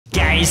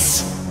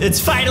guys, it's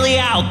finally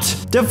out.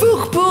 The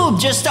Fook Boom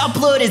just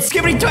uploaded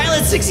Skibidi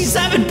Toilet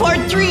 67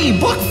 Part 3,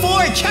 Book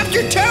 4,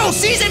 Chapter 2,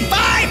 Season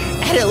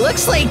 5! And it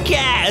looks like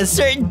a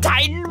certain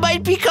Titan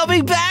might be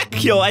coming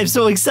back. Yo, I'm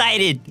so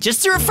excited.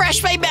 Just to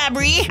refresh my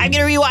memory, I'm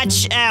gonna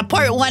rewatch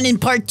Part 1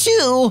 and Part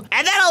 2,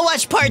 and then I'll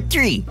watch Part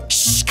 3.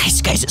 Shh,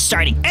 guys, it's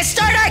starting. It's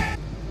starting!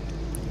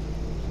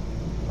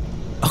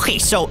 Okay,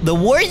 so the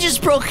war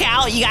just broke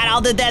out. You got all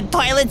the dead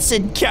toilets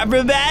and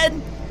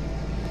Cameraman.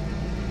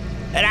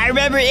 And I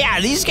remember, yeah,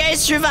 these guys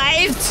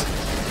survived.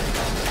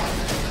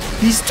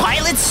 These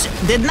toilets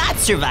did not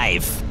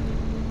survive.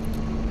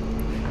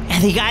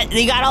 And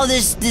they got all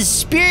this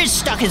spear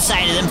stuck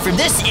inside of them from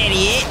this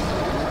idiot.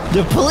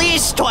 The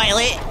police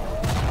toilet.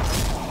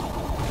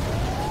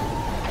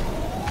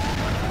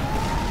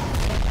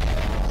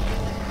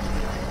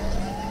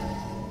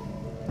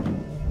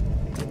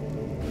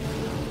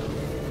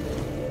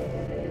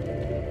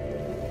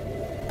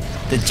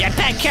 The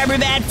jetpack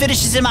Cameraman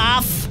finishes him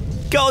off.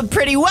 Going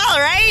pretty well,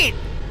 right?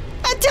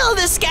 Until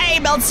this guy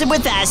melts him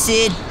with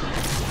acid.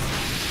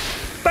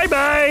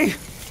 Bye-bye.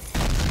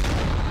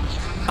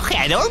 Okay,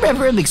 I don't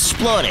remember him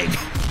exploding.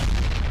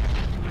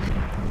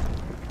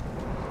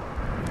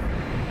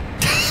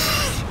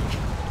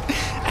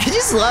 I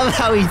just love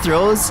how he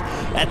throws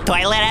a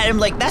toilet at him.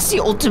 Like, that's the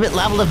ultimate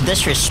level of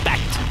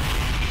disrespect.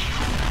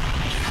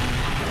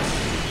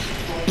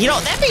 You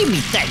know, that made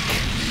me think.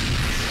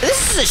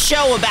 This is a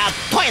show about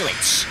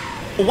toilets.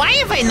 Why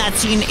have I not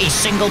seen a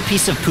single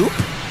piece of poop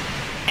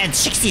in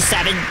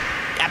 67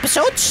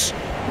 episodes?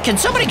 Can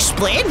someone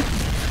explain?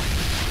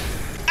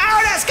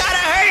 Ow, that's gotta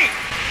hurt!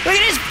 Look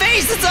at his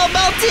face, it's all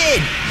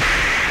melted!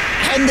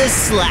 And this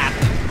slap.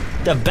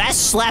 The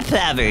best slap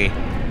ever.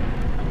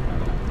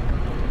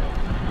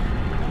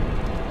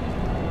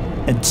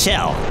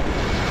 Until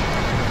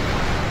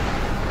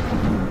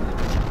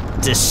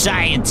the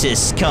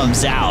scientist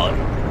comes out.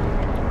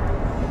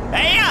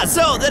 Hey, yeah,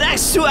 so the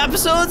next two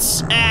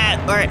episodes, or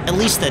at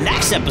least the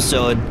next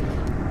episode,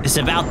 is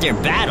about their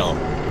battle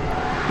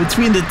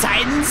between the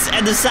Titans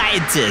and the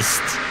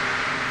scientist.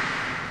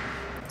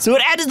 So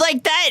it ended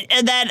like that,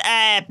 and then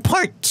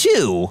part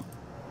 2,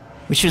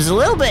 which was a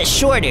little bit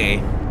shorter,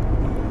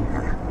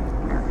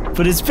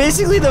 but it's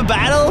basically the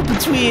battle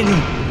between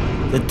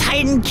the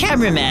Titan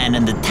Cameraman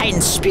and the Titan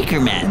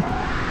Speakerman.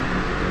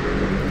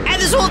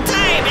 And this whole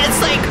time,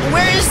 it's like,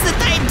 where's the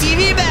Titan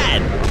TV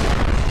man?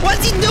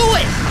 What's he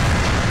doing?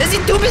 Is he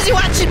too busy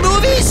watching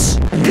movies?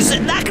 Because,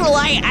 not gonna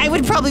lie, I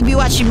would probably be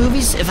watching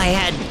movies if I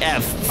had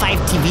 5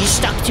 TVs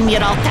stuck to me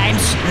at all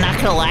times. Not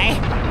gonna lie.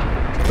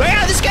 But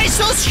yeah, this guy's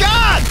so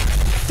strong!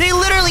 They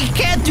literally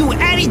can't do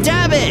any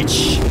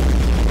damage!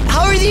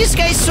 How are these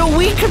guys so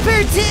weak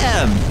compared to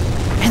him?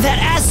 And that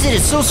acid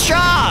is so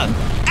strong!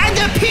 And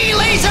the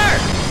P-laser!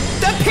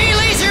 The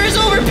P-laser is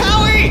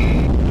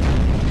overpowering!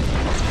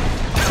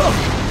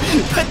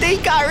 But they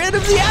got rid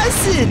of the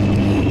acid!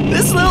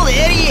 This little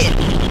idiot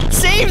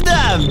saved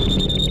them!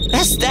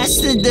 That's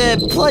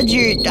the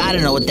plunger, I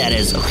don't know what that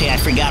is. Okay, I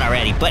forgot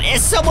already, but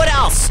it's someone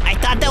else. I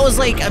thought that was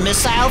like a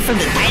missile from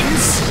the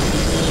Titans.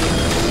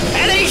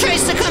 And then he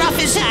tries to cut off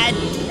his head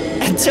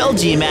until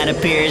G-Man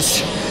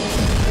appears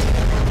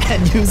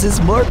and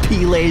uses more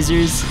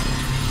P-lasers.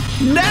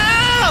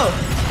 No!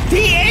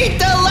 He ate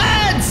the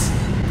lens!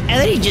 And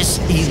then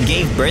he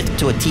gave birth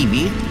to a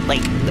TV?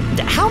 Like,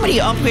 how many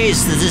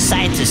upgrades does this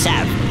scientist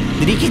have?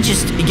 That he could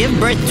just give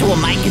birth to a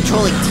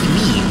mind-controlling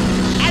TV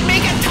and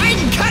make a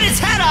Titan cut his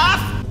head off?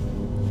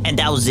 And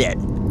that was it.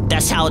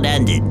 That's how it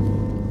ended.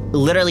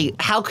 Literally,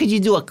 how could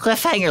you do a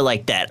cliffhanger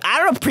like that? I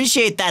don't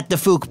appreciate that, the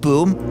Fook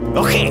Boom.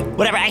 Okay,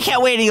 whatever, I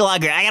can't wait any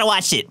longer. I gotta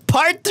watch it.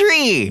 Part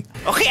 3!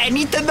 Okay, I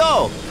need to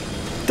know.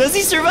 Does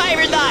he survive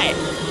or not?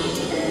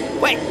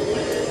 Wait,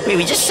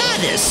 we just saw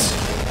this.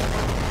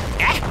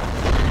 Eh?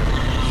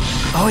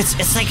 Oh,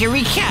 it's like a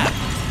recap.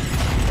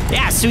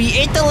 Yeah, so he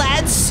ate the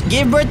lads,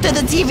 gave birth to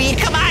the TV.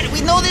 Come on,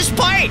 we know this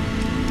part.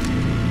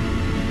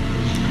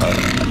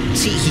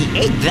 See, he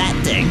ate that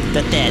thing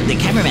that the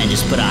cameraman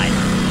just put on.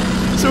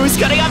 So he's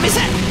cutting off his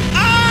head.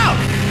 Oh!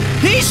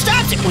 He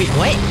stopped it. Wait,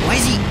 what? Why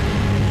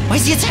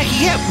is he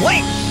attacking him?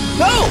 Wait,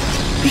 no!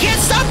 He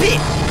can't stop it.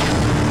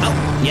 Oh,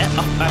 yeah.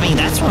 Oh, I mean,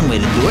 that's one way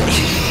to do it.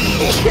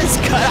 He just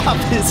cut off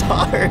his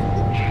arm.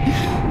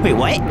 Wait,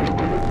 what?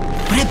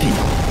 What happened?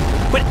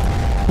 What?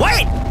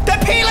 The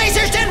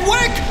P-lasers didn't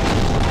work!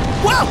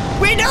 Whoa!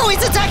 Wait, no,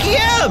 he's attacking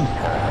him!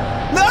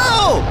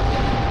 No!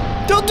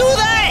 Don't do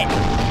that!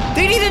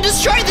 They need to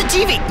destroy the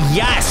TV!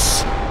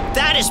 Yes!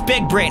 That is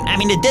big brain. I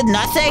mean, it did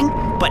nothing,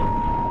 but...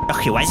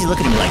 Okay, why is he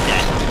looking at me like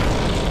that?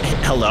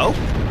 Hello?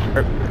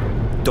 Or,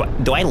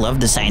 do I love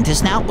the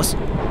scientist now? What's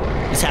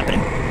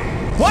happening?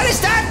 What is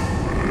that?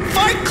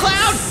 Fart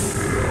cloud?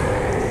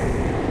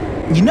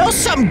 You know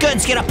something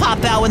good's gonna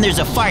pop out when there's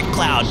a fart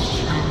cloud.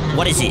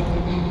 What is it?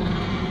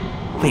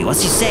 Wait,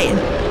 what's he saying?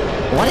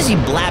 What is he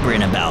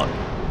blabbering about?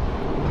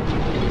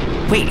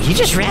 Wait, he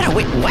just ran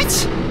away. What?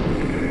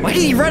 Why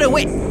did he run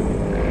away?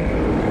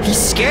 He's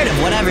scared of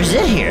whatever's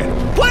in here.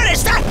 What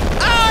is that?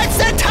 Oh, it's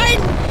the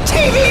Titan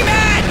TV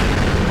man!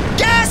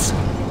 Yes!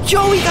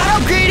 Yo, we got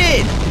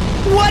upgraded.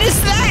 What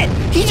is that?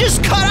 He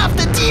just cut off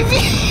the TV.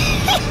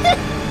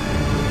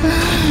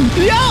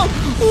 Yo,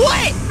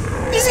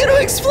 what? He's gonna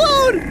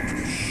explode.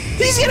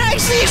 He's gonna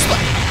actually explode.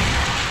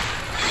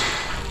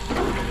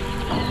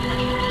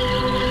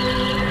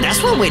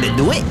 That's one way to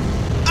do it.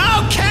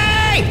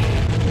 Okay.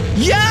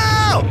 Yo,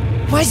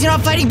 why is he not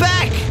fighting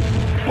back?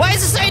 Why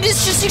is the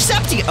scientist just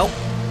accepting it? Oh,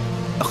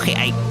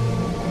 okay,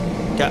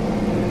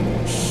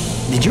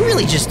 did you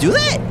really just do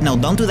that? No,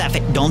 don't do that.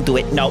 Don't do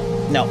it. No,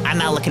 I'm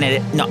not looking at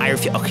it. No, I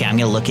refuse. Okay, I'm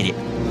gonna look at it.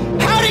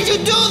 How did you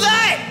do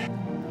that?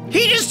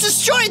 He just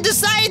destroyed the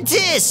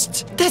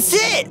scientist. That's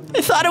it.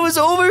 I thought it was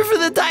over for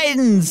the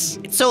Titans.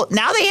 So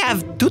now they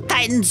have 2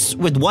 Titans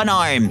with 1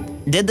 arm.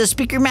 Did the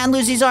speaker man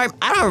lose his arm?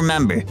 I don't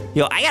remember.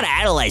 Yo, I gotta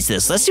analyze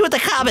this. Let's see what the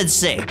comments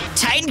say.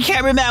 Titan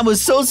cameraman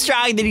was so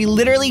strong that he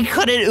literally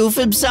couldn't oof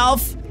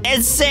himself.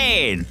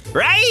 Insane,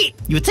 right?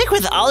 You would think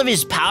with all of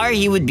his power,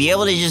 he would be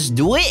able to just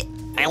do it.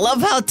 I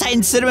love how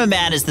Titan Cinema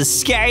Man is the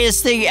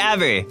scariest thing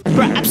ever.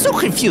 Bro, I'm so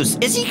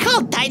confused. Is he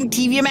called Titan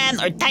TV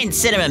Man or Titan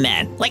Cinema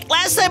Man? Like,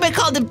 last time I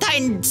called him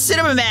Titan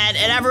Cinema Man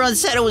and everyone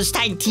said it was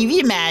Titan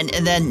TV Man,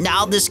 and then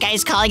now this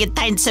guy's calling it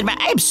Titan Cinema.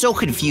 I am so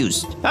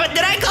confused. Did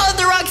I call it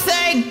the wrong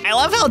thing? I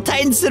love how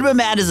Titan Cinema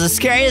Man is the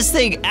scariest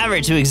thing ever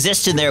to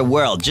exist in their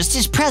world. Just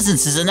his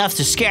presence is enough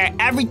to scare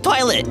every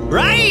toilet,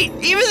 right?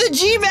 Even the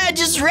G-Man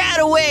just ran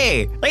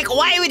away. Like,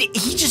 why would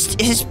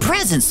his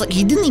presence, like,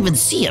 he didn't even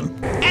see him.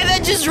 And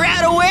then just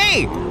ran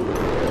away.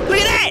 Look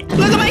at that.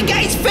 Look at my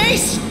guy's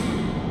face.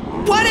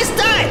 What is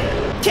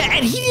that?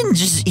 And he didn't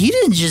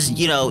just,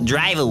 you know,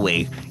 drive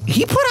away.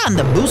 He put on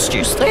the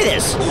boosters. Look at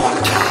this.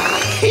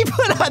 He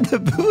put on the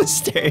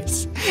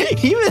boosters.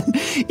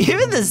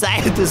 Even the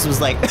scientist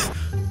was like,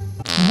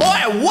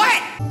 boy,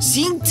 what?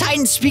 Seeing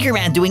Titan Speaker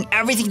Man doing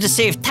everything to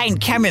save Titan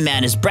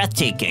Cameraman is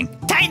breathtaking.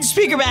 Titan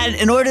Speaker Man,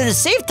 in order to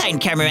save Titan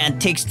Cameraman,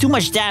 takes too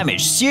much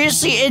damage.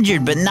 Seriously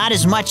injured, but not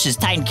as much as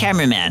Titan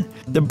Cameraman.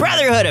 The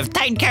brotherhood of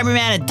Titan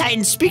Cameraman and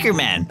Titan Speaker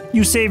Man.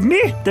 You save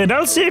me, then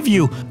I'll save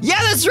you. Yeah,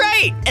 that's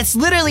right. It's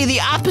literally the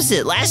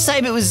opposite. Last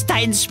time it was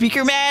Titan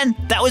Speaker Man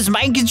that was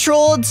mind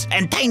controlled,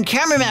 and Titan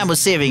Cameraman was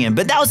saving him,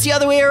 but that was the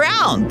other way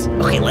around.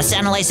 Okay, let's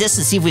analyze this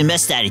and see if we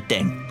missed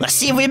anything.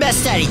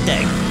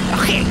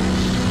 Okay.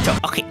 So,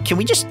 okay, can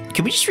we just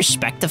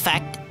respect the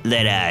fact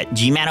that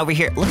G-Man over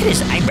here, look at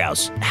his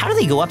eyebrows. How do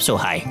they go up so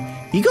high?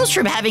 He goes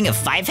from having a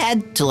 5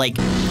 head to like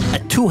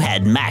a 2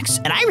 head max,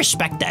 and I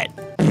respect that.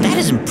 That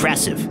is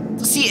impressive.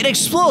 See, it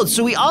explodes,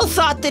 so we all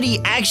thought that he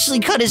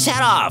actually cut his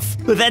head off.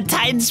 But then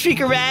Titan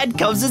Speaker Man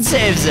comes and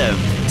saves him.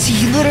 See,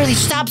 he literally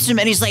stops him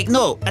and he's like,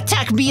 no,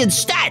 attack me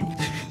instead.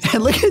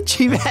 And look at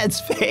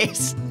G-Man's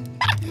face.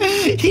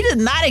 He did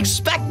not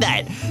expect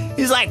that.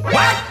 He's like,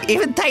 what?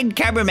 Even Titan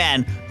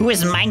Cameraman, who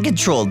is mind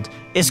controlled,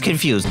 is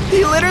confused.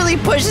 He literally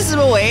pushes him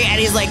away and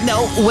he's like,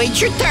 no,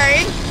 wait your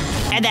turn.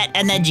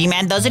 And then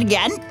G-Man does it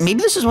again.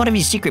 Maybe this is one of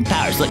his secret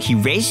powers. Look, he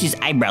raised his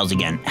eyebrows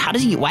again.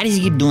 Why does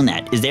he keep doing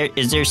that? Is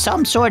there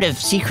some sort of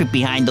secret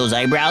behind those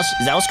eyebrows?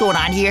 Is that what's going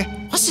on here?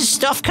 What's this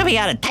stuff coming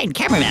out of Titan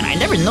Cameraman? I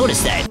never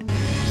noticed that.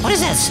 What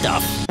is that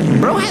stuff?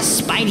 Bro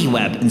has Spidey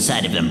web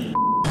inside of him.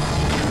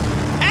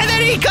 And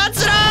then he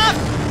cuts it off!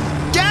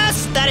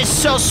 Yes, that is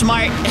so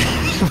smart.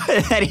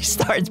 But then he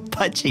starts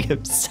punching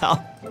himself.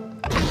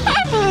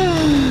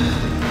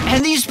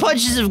 And these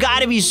punches have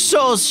got to be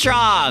so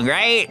strong,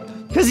 right?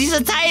 Because he's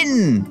a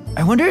Titan.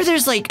 I wonder if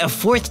there's like a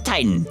 4th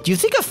Titan. Do you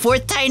think a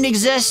 4th Titan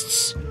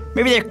exists?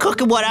 Maybe they're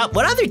cooking one up.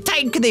 What other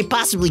Titan could they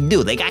possibly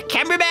do? They got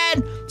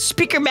Cameraman,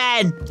 Speaker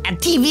Man, and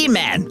TV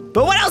Man.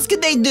 But what else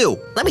could they do?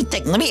 Let me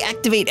think. Let me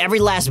activate every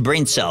last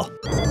brain cell.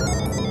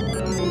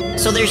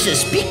 So there's a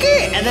speaker,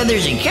 and then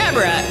there's a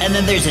camera, and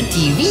then there's a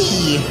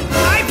TV.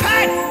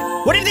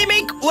 iPad! What if they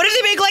make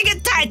like a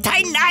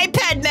Titan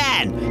iPad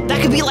Man?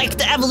 That could be like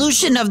the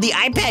evolution of the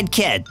iPad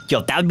kid.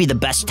 Yo, that would be the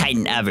best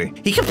Titan ever.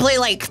 He could play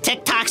like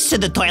TikToks to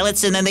the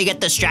toilets and then they get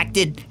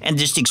distracted and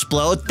just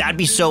explode. That'd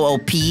be so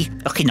OP.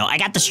 Okay, no, I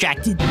got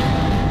distracted.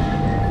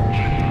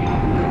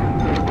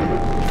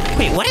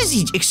 Wait, what is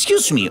he?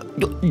 Excuse me.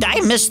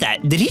 I missed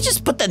that. Did he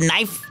just put the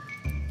knife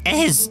in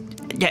his...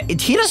 Yeah,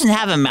 he doesn't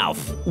have a mouth.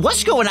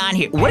 What's going on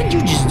here? What did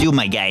you just do,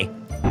 my guy?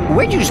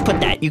 Where'd you just put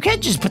that? You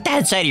can't just put that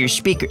inside of your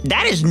speaker.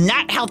 That is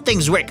not how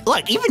things work.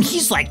 Look, even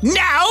he's like,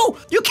 no,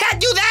 you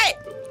can't do that.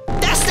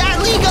 That's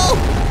not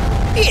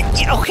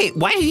legal. Okay,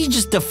 why did he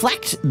just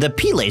deflect the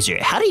P-laser?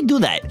 How did he do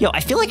that? Yo, I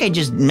feel like I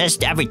just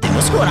missed everything.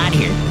 What's going on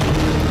here?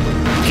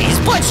 Okay, he's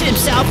punching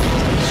himself.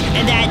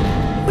 And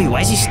then, wait,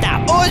 why is he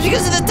stopped? Oh, it's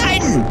because of the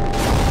Titan.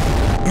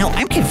 No,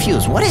 I'm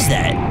confused. What is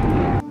that?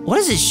 What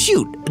does it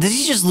shoot? Does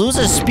he just lose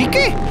a speaker?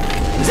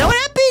 Is that what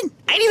happened?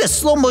 I need a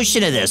slow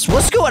motion of this.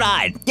 What's going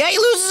on? Yeah, he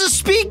loses a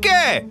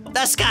speaker.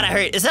 That's gotta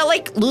hurt. Is that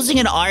like losing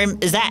an arm?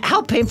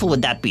 How painful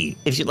would that be?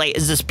 If you like,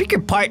 is the speaker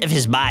part of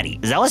his body?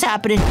 Is that what's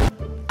happening?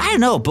 I don't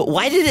know, but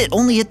why did it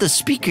only hit the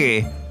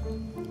speaker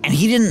and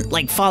he didn't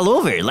like fall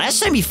over? Last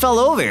time he fell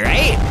over,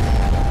 right?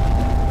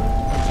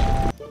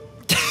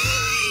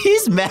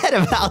 He's mad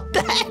about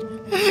that.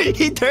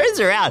 He turns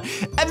around,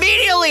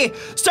 immediately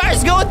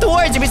starts going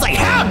towards him. He's like,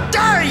 how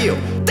dare you?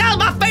 That was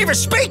my favorite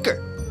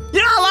speaker. You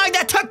know how long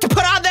that took to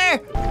put on there?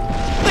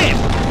 Look at him.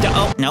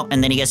 Oh, no,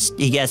 and then he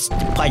gets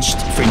punched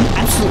for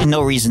absolutely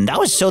no reason. That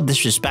was so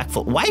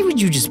disrespectful. Why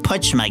would you just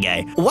punch my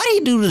guy? What do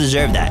you do to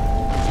deserve that?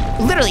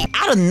 Literally,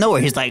 out of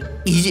nowhere, he's like,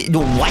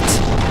 what?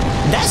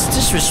 That's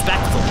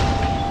disrespectful.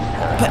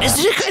 But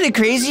isn't it kind of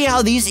crazy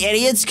how these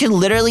idiots can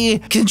literally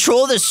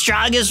control the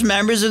strongest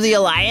members of the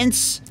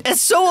Alliance?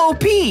 It's so OP.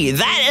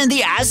 That and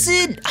the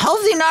acid, how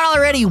have they not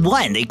already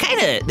won? They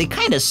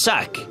kind of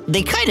suck.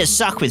 They kind of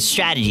suck with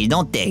strategy,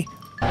 don't they?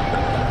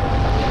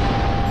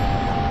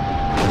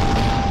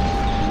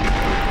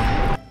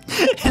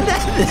 And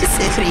then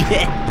this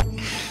idiot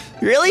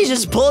really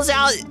just pulls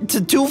out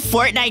to 2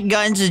 Fortnite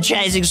guns and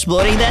tries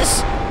exploding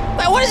this?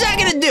 Like, what is that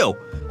gonna do?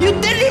 You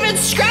didn't even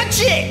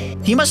scratch it!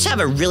 He must have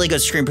a really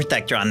good screen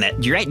protector on that.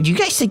 Do you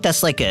guys think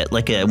that's like a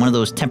one of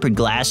those tempered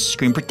glass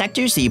screen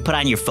protectors that you put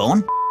on your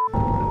phone?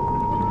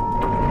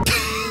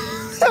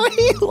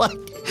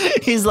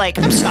 He's like,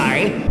 I'm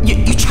sorry.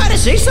 You trying to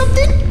say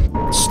something?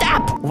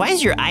 Stop! Why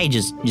is your eye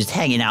just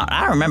hanging out?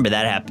 I don't remember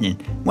that happening.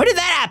 When did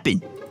that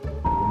happen?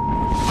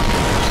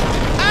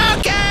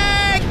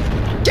 Okay!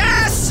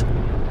 Yes!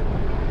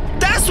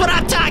 That's what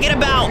I'm talking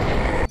about!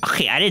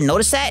 Okay, I didn't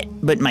notice that,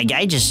 but my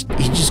guy he just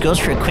goes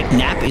for a quick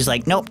nap. He's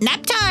like, nope,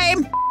 nap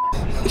time!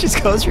 He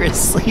just goes for a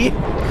sleep.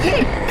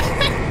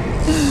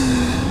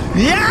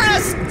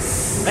 Yes!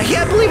 I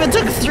can't believe it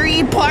took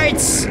 3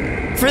 parts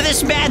for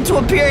this man to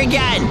appear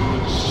again.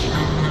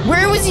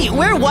 Where was he?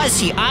 Where was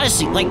he?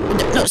 Honestly, like,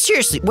 no,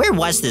 seriously, where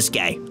was this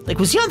guy? Like,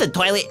 was he on the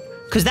toilet?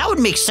 Because that would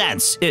make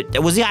sense.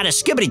 Was he on a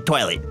Skibidi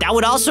Toilet? That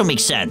would also make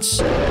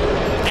sense.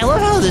 I love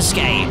how this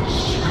guy,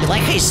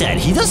 like I said,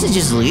 he doesn't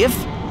just leave.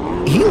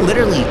 He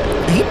literally,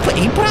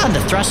 he put on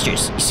the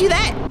thrusters. You see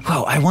that?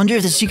 Whoa, I wonder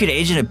if the secret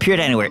agent appeared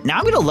anywhere. Now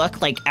I'm gonna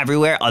look like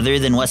everywhere other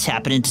than what's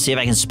happening to see if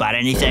I can spot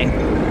anything.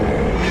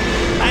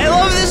 I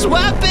love this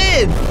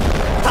weapon!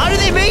 How did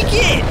they make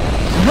it?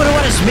 I wonder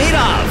what it's made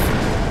of.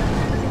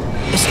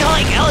 It's got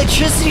like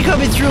electricity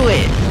coming through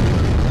it.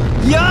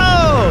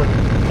 Yo!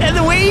 And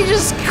the way he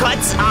just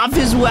cuts off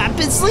his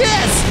weapons, look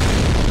at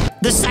this!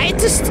 The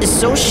scientist is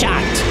so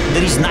shocked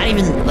that he's not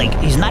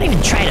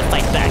even trying to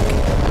fight back.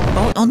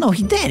 Oh no,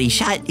 he did. He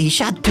shot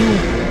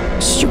 2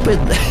 stupid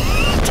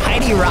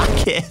tiny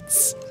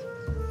rockets.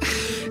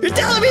 You're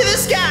telling me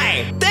this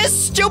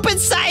stupid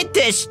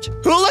scientist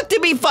who looked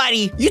at me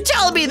funny, you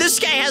telling me this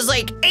guy has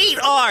like 8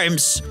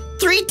 arms,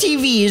 3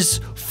 TVs,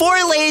 4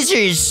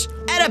 lasers,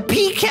 and a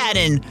pea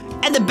cannon,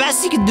 and the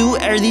best he can do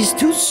are these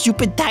 2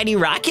 stupid tiny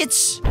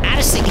rockets?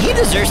 Honestly, he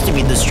deserves to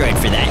be destroyed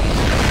for that.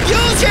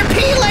 Use your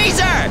pea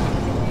laser!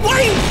 What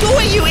are you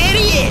doing, you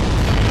idiot?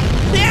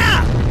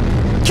 Yeah!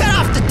 Cut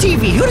off the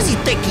TV. Who does he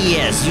think he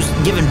is? Just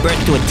giving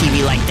birth to a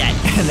TV like that.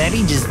 And then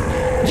he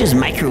just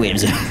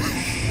microwaves him.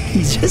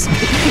 he just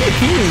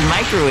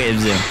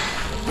microwaves him.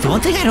 The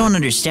one thing I don't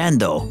understand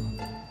though,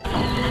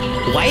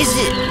 why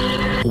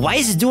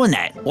is it doing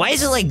that? Why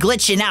is it like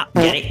glitching out?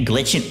 Get it?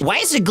 Glitching? Why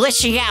is it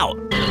glitching out?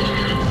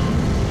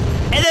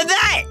 And then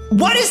that!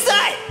 What is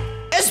that?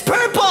 It's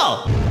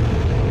purple!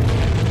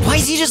 Why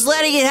is he just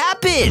letting it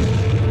happen?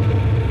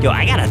 Yo,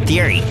 I got a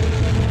theory.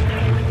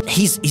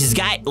 He's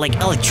got like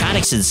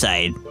electronics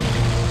inside.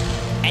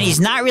 And he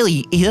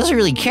doesn't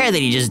really care that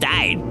he just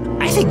died.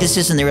 I think this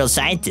isn't the real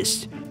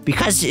scientist.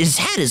 Because his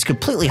head is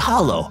completely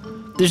hollow.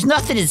 There's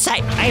nothing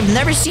inside. I've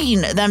never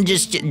seen them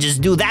just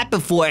do that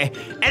before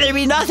and there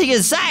be nothing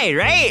inside,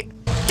 right?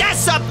 That's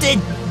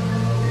something!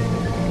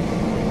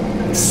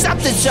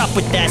 Something's up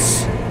with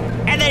this.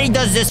 And then he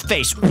does this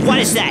face. What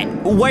is that?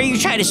 What are you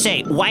trying to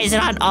say? Why is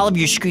it on all of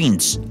your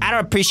screens? I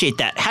don't appreciate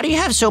that. How do you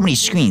have so many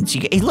screens?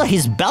 Look,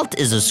 his belt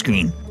is a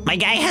screen. My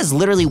guy has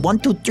literally 1,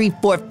 2, 3,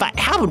 4,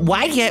 5.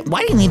 Why do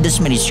you need this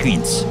many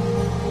screens?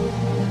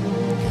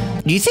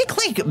 Do you think,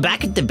 like,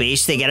 back at the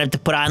base, they get him to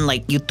put on,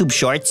 like, YouTube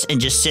shorts and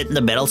just sit in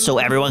the middle so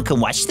everyone can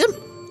watch them?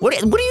 What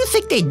do you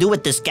think they do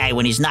with this guy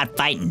when he's not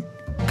fighting?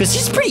 Because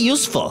he's pretty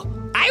useful.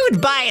 I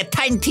would buy a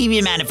tiny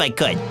TV man if I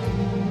could.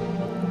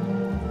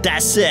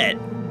 That's it.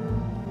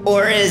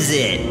 Or is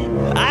it?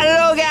 I don't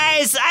know,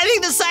 guys. I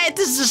think the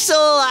scientist is still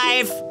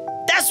alive.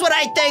 That's what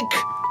I think.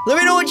 Let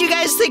me know what you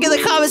guys think in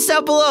the comments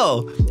down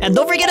below. And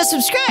don't forget to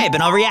subscribe,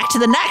 and I'll react to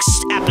the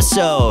next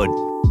episode.